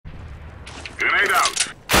Grenade out.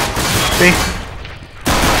 See?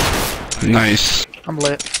 Nice. I'm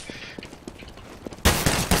lit.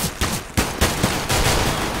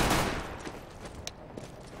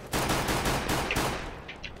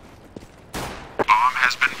 Bomb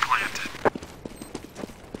has been planted.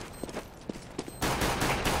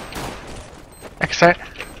 Exit.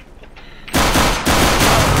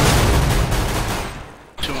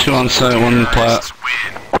 Two on site, one plat.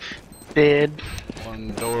 Dead.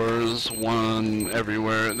 One doors, one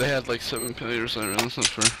everywhere. They had like 7 players there, that's not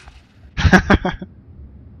fair.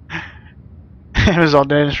 It was all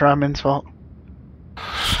Dennis Rodman's fault.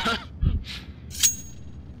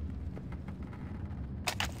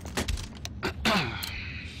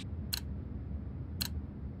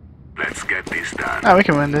 Let's get this done. Oh, we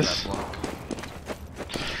can win this.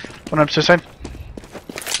 One up suicide.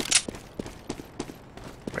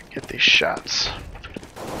 Get these shots.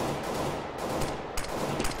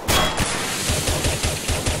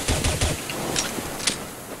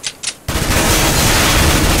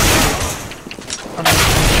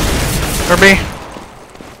 Or B.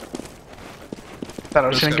 Thought I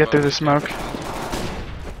was gonna get through the smoke. Bomb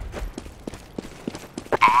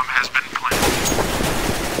has been planted.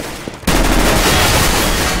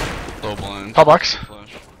 Low blind. Tall box.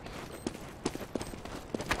 Flash.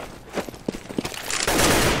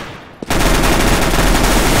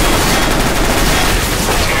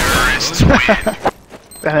 Terrorists win.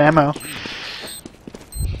 That ammo.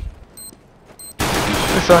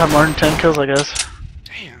 We still have more than 10 kills, I guess.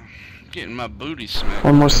 Damn. Getting my booty smacked.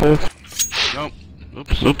 One more save. Nope.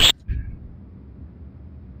 Oops.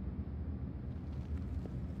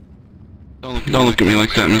 Don't look at me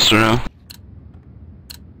like that, Mr. Al.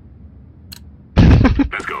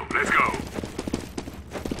 Let's go, let's go.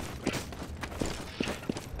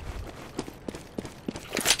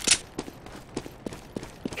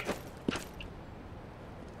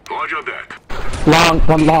 Roger that. Long,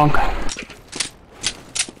 one long.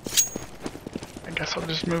 I guess I'll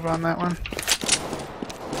just move on that one.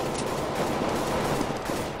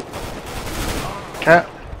 Cat.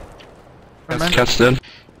 Women. Cat's dead.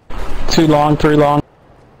 2 long, 3 long.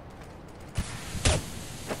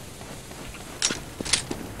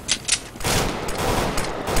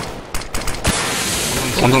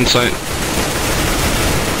 One's on site.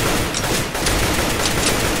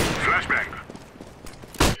 Flashbang.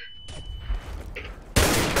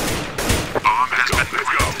 Bomb has been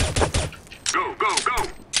planted. Go, go, go.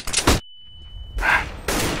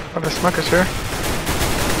 Oh, the smoker's here.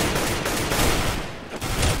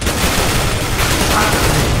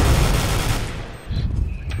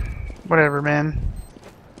 Whatever, man.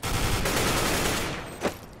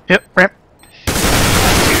 Yep, ramp.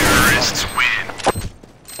 Terrorists win.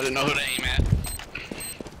 I didn't know who to aim at.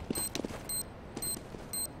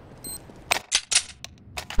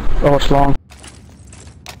 Oh, it's long.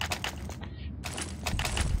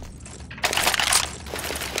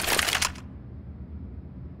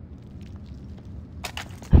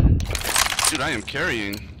 Dude, I am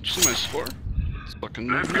carrying. Did you see my score? It's fucking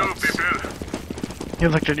Let's go, nuts. people. You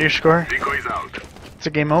looked at your score. Decoys out. It's a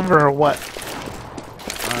game over or what?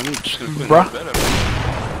 I'm just gonna quit Bruh. the bed.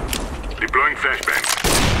 Deploying flashbang.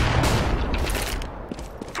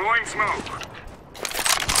 Throwing smoke.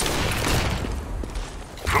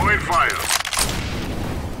 Throwing fire.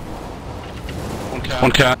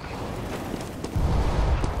 One cat.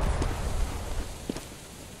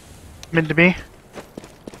 Mid to B.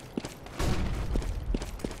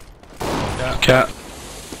 Cat.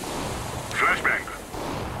 Flashbang.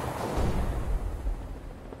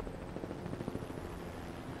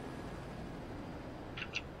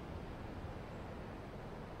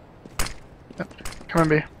 Come on,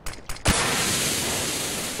 B.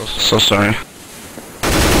 So sorry.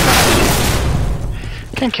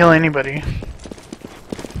 Can't kill anybody.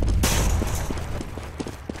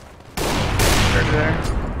 Right there.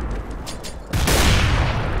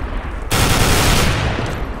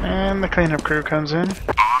 And the cleanup crew comes in.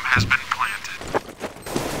 Bomb has been planted.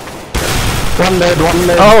 One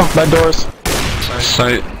mid, Oh! by doors.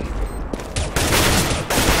 Site.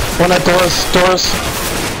 One at doors.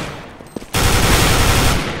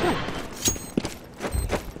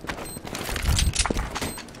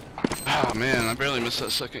 Oh man, I barely missed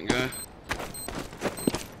that second guy.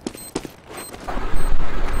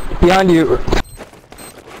 Behind you.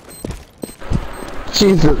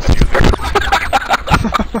 Jesus.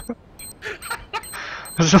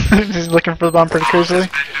 He's looking for the bomb pretty crazily.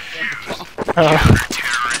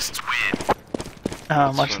 Terrorists win.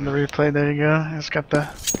 I'm watching the replay. There you go. It's got the.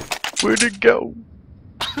 Where'd it go?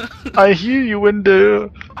 I hear you,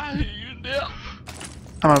 window. I hear you now.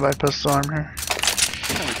 I'm gonna buy pistol armor.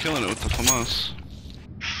 I'm killing it with the FAMAS.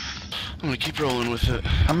 I'm gonna keep rolling with it.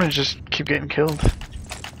 I'm gonna just keep getting killed.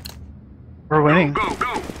 We're winning. Go,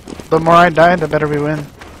 go. The more I die, the better we win.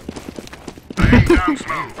 Laying down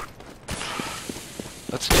smoke.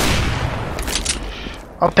 That's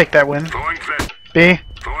I'll take that win. Throwing flash. B.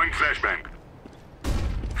 Throwing flashbang.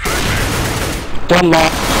 One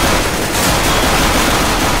long.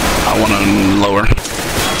 I want to lower.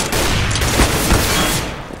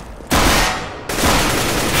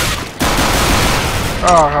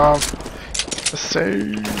 Oh, the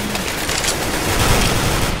save.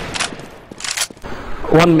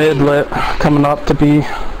 One mid lit coming up to be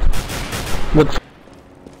with.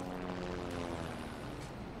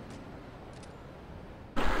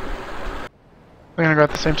 We're gonna go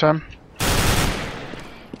at the same time.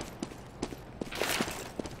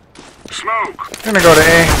 Smoke. We're gonna go to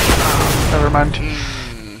A. Never mind.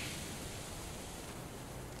 Is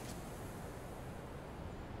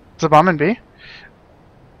the bomb in B?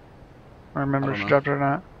 I don't remember I if don't she know. dropped it or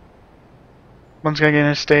not. One's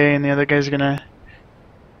gonna stay and the other guy's gonna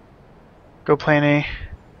go play in A.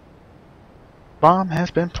 Bomb has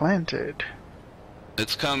been planted.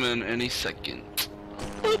 It's coming any second.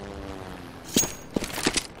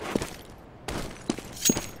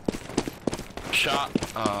 Shot.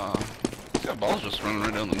 He's got balls just running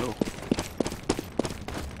right down the middle.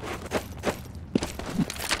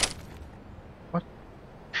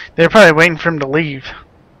 They're probably waiting for him to leave.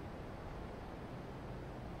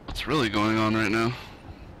 What's really going on right now?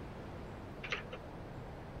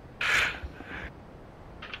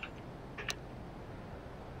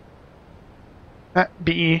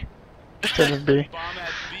 BE instead of B. Bomb at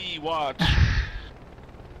B, watch.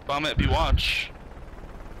 Bomb at B, watch.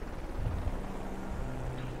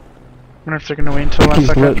 I wonder if they're gonna wait until last He's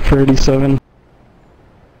second. lit for 87.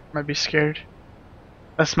 Might be scared.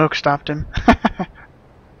 That smoke stopped him.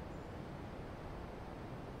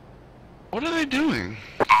 What are they doing?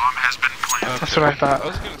 Bomb has been planted. That's what I thought. I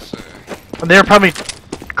was gonna say. They were probably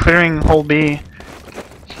clearing hole B.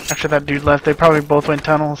 After that dude left, they probably both went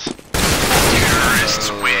tunnels.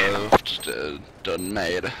 Terrorists win. Just, done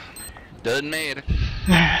made. Done made.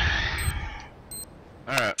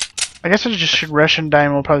 Alright. I guess I just should rush and die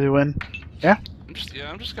and we'll probably win. Yeah? I'm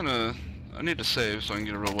just gonna... I need to save so I can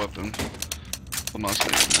get a real weapon. FAMAS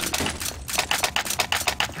needs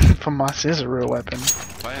FAMAS is a real weapon.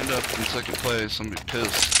 If I end up in second place, I'm gonna be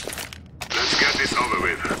pissed. Let's get this over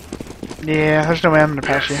with. Yeah, there's no way I'm gonna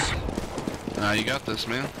pass you. Nah, you got this,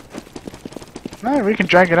 man. No, we can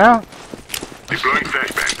drag it out. Deploying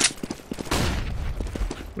flashbang.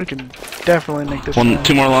 We can definitely make this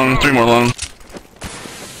Two more long, 3 more long.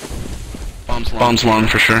 Bombs long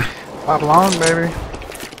for sure. Not long, baby.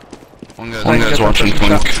 One guy's watching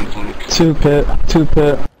flank. Two pit.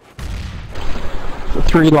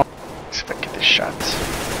 3 long. See if I can get these shots.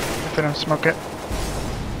 If they don't smoke it.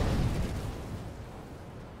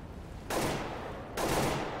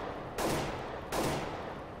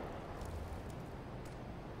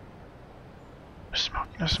 No smoke,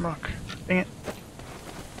 no smoke. Dang it.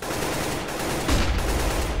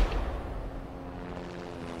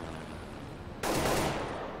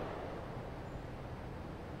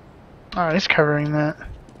 Oh, he's covering that.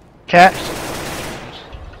 Cat?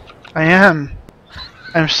 I am.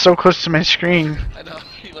 I'm so close to my screen. I know,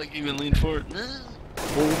 he like even leaned forward.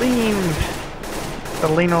 Lean.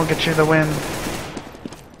 The lean will get you the win.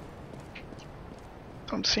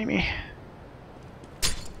 Don't see me.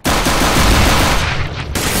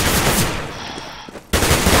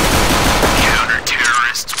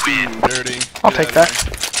 Counter-terrorists win. Dirty. I'll Get take out of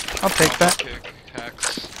that. I'll take that. Kick,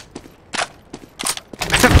 hacks.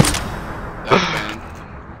 That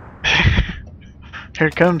Here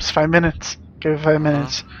it comes. 5 minutes. Give it 5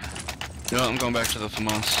 minutes. You know what, I'm going back to the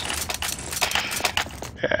FAMAS.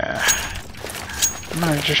 Yeah. I'm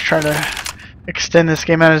gonna just try to extend this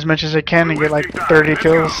game out as much as I can and get like 30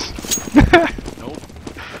 kills. Nope.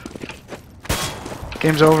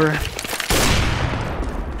 Game's over.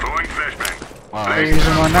 Throwing flashbang. Wow. They're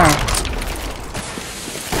using one now.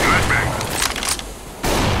 Flashbang.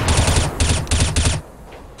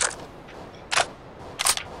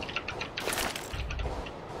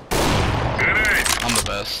 Grenade. I'm the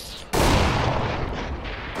best.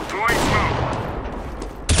 Throwing smoke.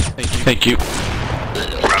 Thank you.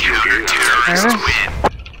 Counter-terrorists There it is. win.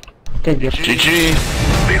 Good, good. GG.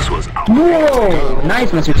 This was our Whoa! Nice,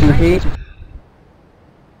 Mr. TP.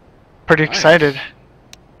 Pretty Nice. excited.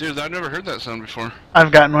 Dude, I've never heard that sound before.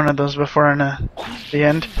 I've gotten one of those before in the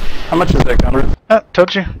end. How much is that counter? Oh,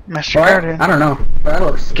 told you. Master Guardian. I don't know. That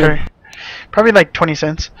looks good. Probably like 20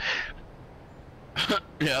 cents.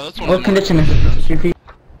 Yeah, that's one What of the condition is it? GP?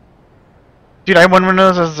 Dude, I had one of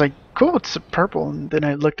those. I was like, cool, it's purple, and then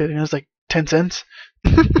I looked at it and it was like 10 cents.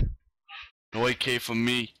 No AK for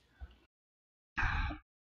me.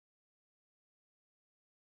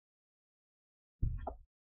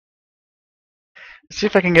 See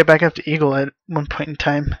if I can get back up to Eagle at one point in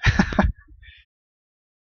time.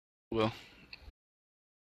 Well,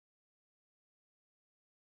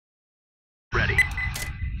 Ready.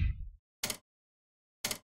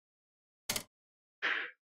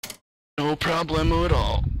 no problemo at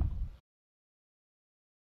all.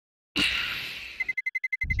 Let's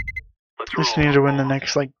Just roll. need to win the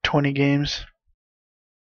next like 20 games.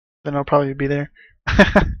 Then I'll probably be there.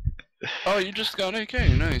 Oh, you just got AK,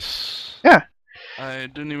 nice. Yeah. I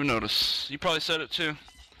didn't even notice. You probably said it too.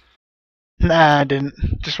 Nah, I didn't.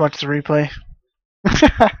 Just watch the replay.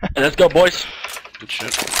 Let's go, boys. Good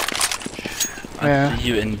shit. Yeah. I see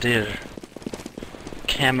you in there.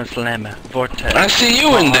 Camouflage vortex. I see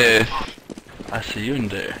you in there. I see you in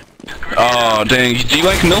there. Oh, dang. Do you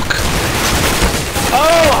like milk?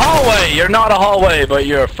 Oh, hallway! You're not a hallway, but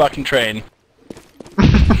you're a fucking train.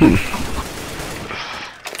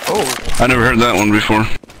 Oh. I never heard that one before.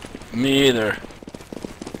 Me either.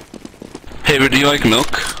 Hey, but do you like milk?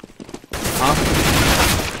 Huh?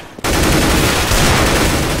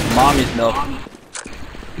 Mommy's milk.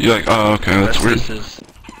 You like? Oh, okay. That's weird. This is.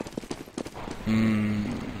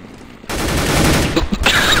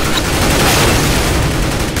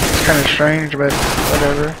 It's kind of strange, but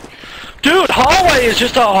whatever. Dude, hallway is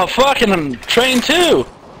just a fucking train too.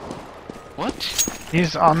 What?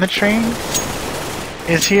 He's on the train?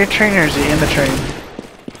 Is he a train or is he in the train?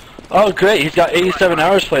 Oh, great! He's got 87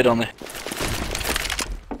 hours played only.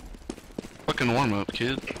 Fucking warm up,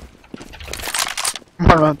 kid.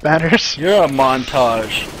 What about batters? You're a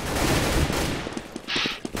montage.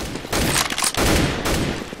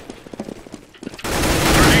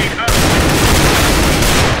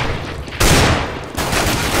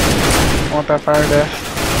 Want that fire death?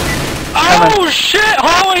 Oh shit!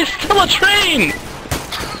 Hallway's still a train.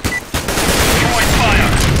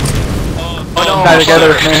 Oh no! Die together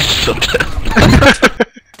with me.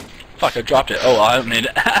 Fuck! I dropped it. Oh, I made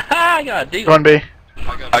it. I got a D. Go on B.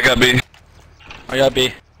 I got B. I got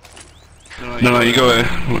B. No, you go A.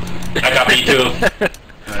 I got B too.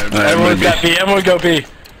 Everyone Everyone got B. Everyone go B.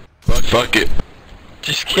 Fuck it.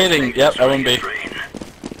 Just kidding. Yep, everyone B.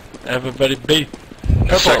 Everybody B.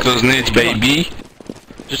 Suck those nades, baby.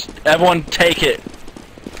 Just everyone take it.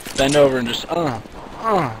 Bend over and just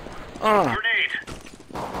Grenade.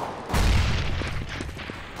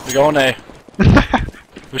 We're going A.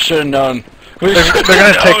 We should have known. We They're should gonna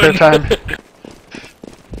have take their known. time.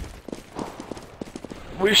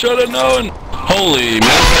 We should have known. Holy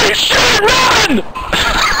man. We should run!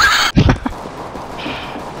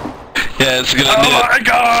 Yeah, it's a good Oh idea. my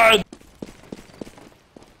god!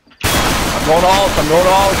 I'm going alt. I'm going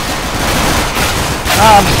alt.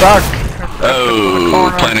 Ah, I'm stuck. Oh,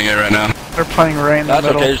 corner. planning it right now. They're playing right in the That's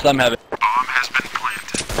middle. okay. Just let them have it. Bomb has been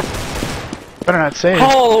planted. Better not save.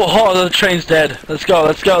 Oh, the train's dead. Let's go.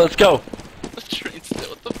 Let's go. Let's go. The train's still,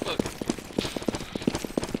 what the fuck?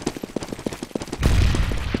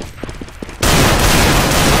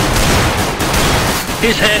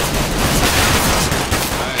 He's hit.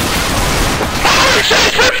 Oh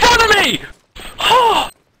shit! He's in front of me. Oh.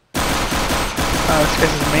 Oh, this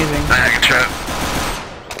guy's amazing. I can trap.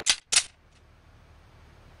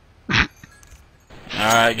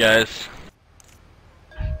 All right, guys.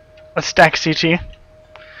 Let's stack CT.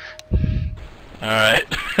 All right.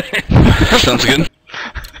 Sounds good.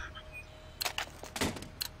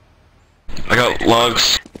 I got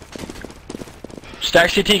logs.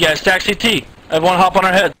 Stack CT, guys. Stack CT. Everyone, hop on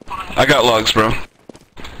our head. I got logs, bro.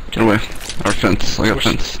 Get away. Our fence. I got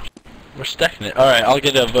fence. We're stacking it. All right, I'll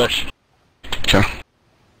get a bush. Okay.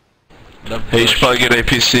 Hey, you should probably get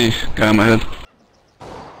APC. Guy on my head.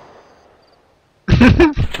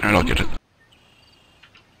 Alright, I'll get it.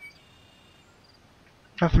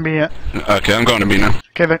 Nothing B yet. Okay, I'm going to B now.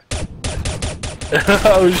 Okay, there.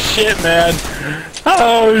 Oh shit, man.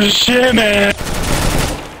 Oh shit, man.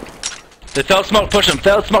 They felt smoke. Push him.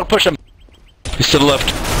 Felt smoke. Push him. He's to the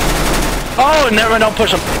left. Oh, never. Don't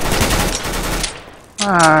push him.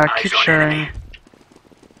 Ah, keep sharing.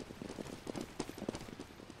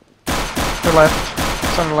 To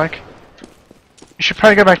left. Sounded like. You should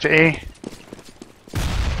probably go back to A.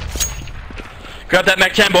 Grab that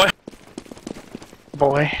Mac 10, boy.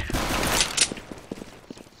 Boy.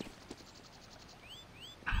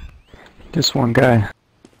 Just one guy.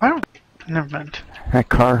 I don't. Never mind. That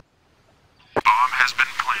car. Bomb has been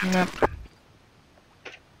planted. Yep.